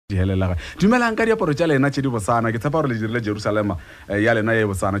helela dumelang ka diaparo tša lena tše di bosana ke tshepa gore le dirile Jerusalema ya lena ye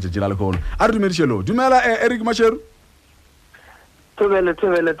bosana tše la lekgono a re dumedišelo dumela Eric Macheru Tobele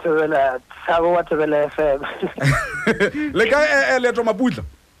sabo wa Tobele FM le ka leeto maputla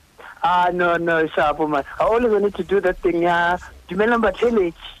no sharp man I always wanted to do that thing dumela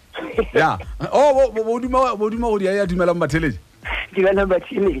Mbathelegi ya bo duma go dia ya dumela Mbathelegi dumela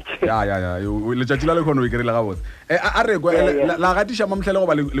Mbathelegi ya le tšatši la lekgono o ikerela ga botse a re kwa la gatiša mamhlele go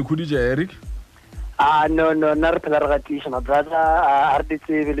ba le khuditše Eric no na re phela re gatiša my brother a re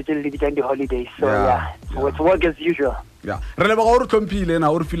tsebe le tše le ditang di holidays so so it's work as usual ya re leba go re tlhomphile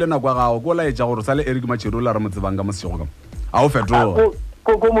na o re file nako ya gago ko la etša gore sa le Eric Macheru la re motsebang ka mosego ka a o fetoga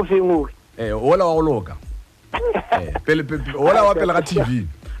ko mo fengwe ola wa go loka pele ola wa pele ga TV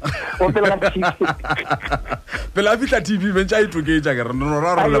o pele ga TV pele a fitla TV bentša a itoketša ke re no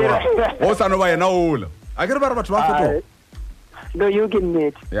ra re leba o sa no ba yena ola a ke re ba re batho ba fetoga no you can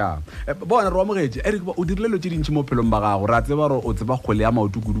meet ya bona re wa mogetše Eric o dirile lo tše dintši mo phelong ba gago ra tseba gore o tseba kgole ya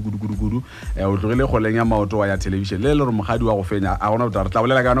maoto kudu o tlogile kgoleng ya maoto wa ya television le le gore mogadi wa go fenya a gona botsa re tla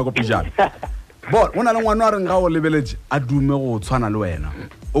bolela ka yona ko pejana bona o na le ngwana wa reng ga o lebeletše a dume go tshwana le wena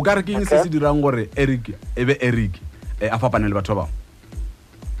o ka re ke eng se se dirang gore Eric e be Eric a fapane le batho ba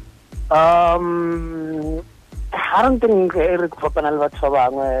bangwe I don't think Eric fapana le batho ba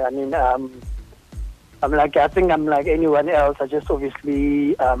bangwe I mean I think I'm like anyone else. I just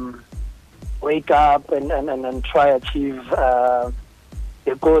obviously wake up and try achieve the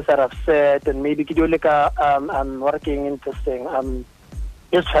goals that I've set, and maybe I'm working interesting.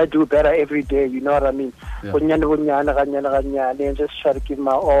 Just try to do better every day. You know what I mean? And just try to give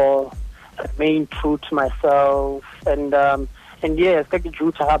my all, remain true to myself, and yes, take the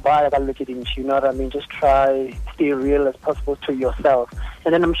truth you know what I mean? Just try stay real as possible to yourself.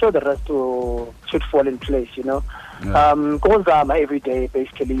 And then I'm sure the rest should fall in place, you know. Goals are every day,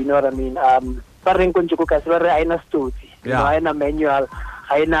 basically, you know what I mean? You know, I know manual,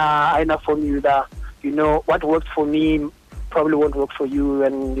 I know formula, you know, what works for me probably won't work for you,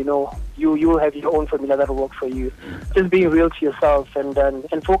 and you know, you have your own formula that will work for you. Just being real to yourself and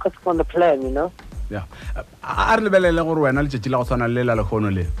focus on the plan, you know. Yeah, a re lebelele gore wena le tšetši la go tshwana le la lekgono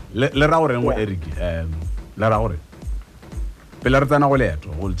le ra goreng go Eric le ra gore pele re tsena go leeto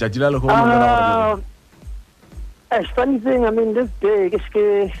go tšatši la lekgono le ra gore funny thing, I mean this day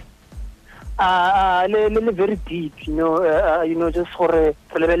le very deep, you know just gore re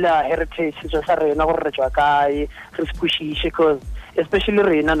lebella heritage just sa rena gore re tswa kae re squishiše because especially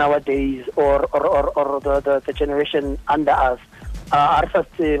rena nowadays or the generation under us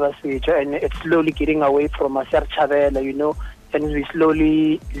and it's slowly getting away from us, you know, and we're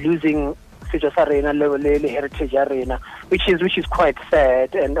slowly losing the heritage arena, which is quite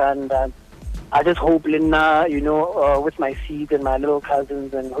sad. And I just hope, Lina, you know, with my seeds and my little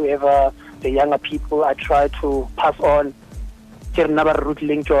cousins and whoever, the younger people, I try to pass on. You know, you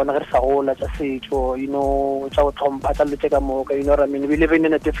know what I mean? We're living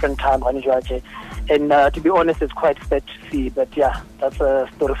in a different time, and to be honest, it's quite sad to see. But yeah, that's a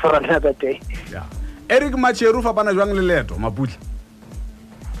story for another day. Yeah. Eric Macheru fapana jwang le leeto maputla?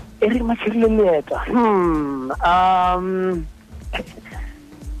 Eric Macheru le leeto.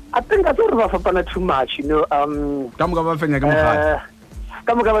 I think I don't know fapana too much, you know. Kamuka ba fenya ke mogadi.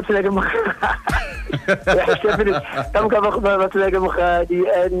 Kamuka ba tsela ke mogadi.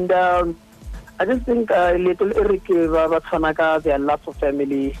 And I just think little Eric their love for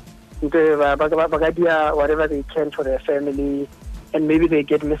family, whatever they can for their family, and maybe they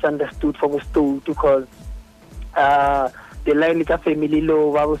get misunderstood for Wustu because the line is a family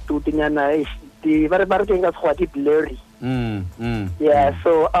low Wustu the very thing is quite blurry. Yeah,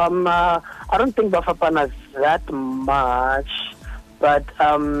 so I don't think Bafapana is that much. But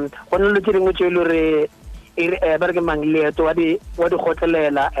when you look at the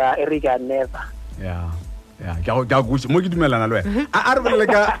Eric never. Yeah. Ka go mo ke dumelana le wena. A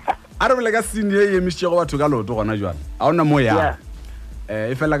re bele ka scene ye mishego batho ka loto gona jwana. A ona moya.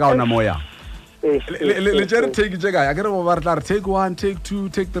 E fela ka ona moya. Le jere take je ga ya ke re go ba re tla re take 1 take 2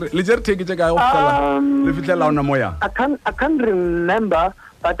 take 3. Le jere take je ga go fela. Le fitlela ona moya. I can't remember,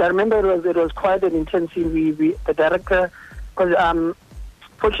 but I remember it was quite an intense scene. The director, because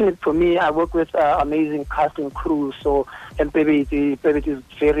fortunate for me, I work with amazing cast and crew. So, and Baby is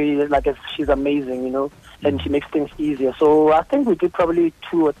very, she's amazing, you know, and she makes things easier. So I think we did probably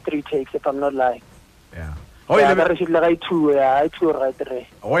 2 or 3 takes, if I'm not lying. Yeah. Oh, yeah, I should like 2, I 2 right there.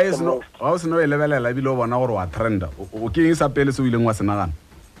 Why is no level I below 1 hour or trend? Okay, is a palace willing was an I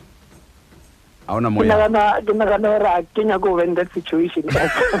want more. Can I go in that situation?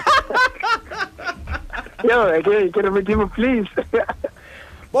 Yo, again, can I please?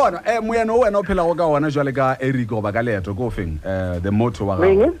 bona moyano wena o phela go ka ona jwale ka Eric go ba ka leeto go feng the motto wa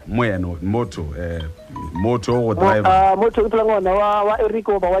gago moyano motto go driver motto phela ngona wa Eric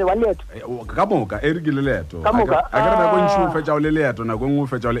go ba wa leeto ka moka Eric le leeto a ka re na go nshu fetša o le leeto na go nngwe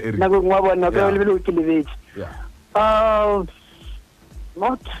fetša o le Eric na go ngwa bona ka le ke le vetsi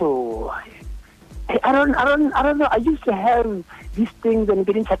motto I don't know. I used to have these things and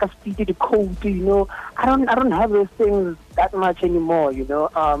getting like a speedy code, you know. I don't have those things that much anymore, you know.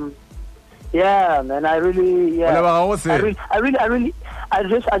 Yeah, man. I just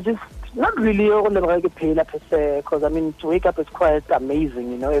not really like a pain per se, because I mean to wake up is quite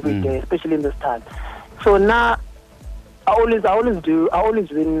amazing, you know, every day, especially in this time. So now I always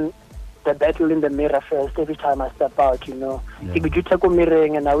win the battle in the mirror first every time I step out, you know.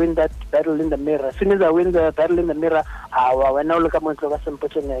 And I win that battle in the mirror. As soon as I win the battle in the mirror, when I look at my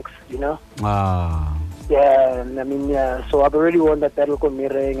next, you know. Yeah, I mean, yeah. So I've already won that battle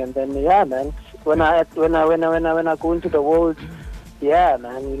mirroring, and then yeah, man. When I go into the world, yeah,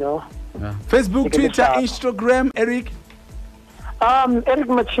 man, you know. Facebook, Twitter, Instagram, Eric. Eric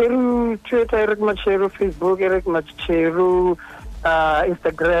Macheru, Twitter, Eric Macheru, Facebook, Eric Macheru.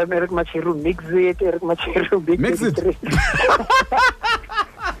 Instagram, Eric Macheru, mix it, Eric Macheru, mix it.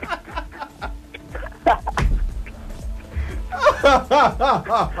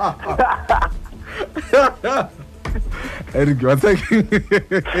 Eric, what's I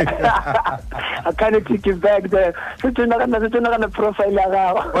kind of take it back there. You're not gonna profile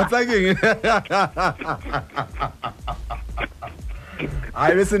that. What's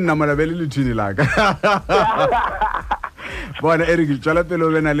I listen na mala bele lutini la ka. Bona Eric tšwela pele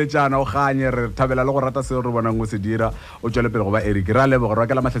o bena le tšana o ganye re thabela le go rata se re bonang go se dira o tšwela pele go ba Eric ra leboga re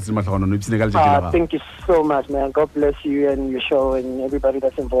wakela matlhatsi matlhagano no ipsine ka le tšatši la gago. Thank you so much, man. God bless you and your show and everybody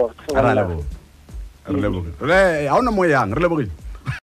that's involved. Re leboga. Re leboga. Re ha ona mo yang re lebogile.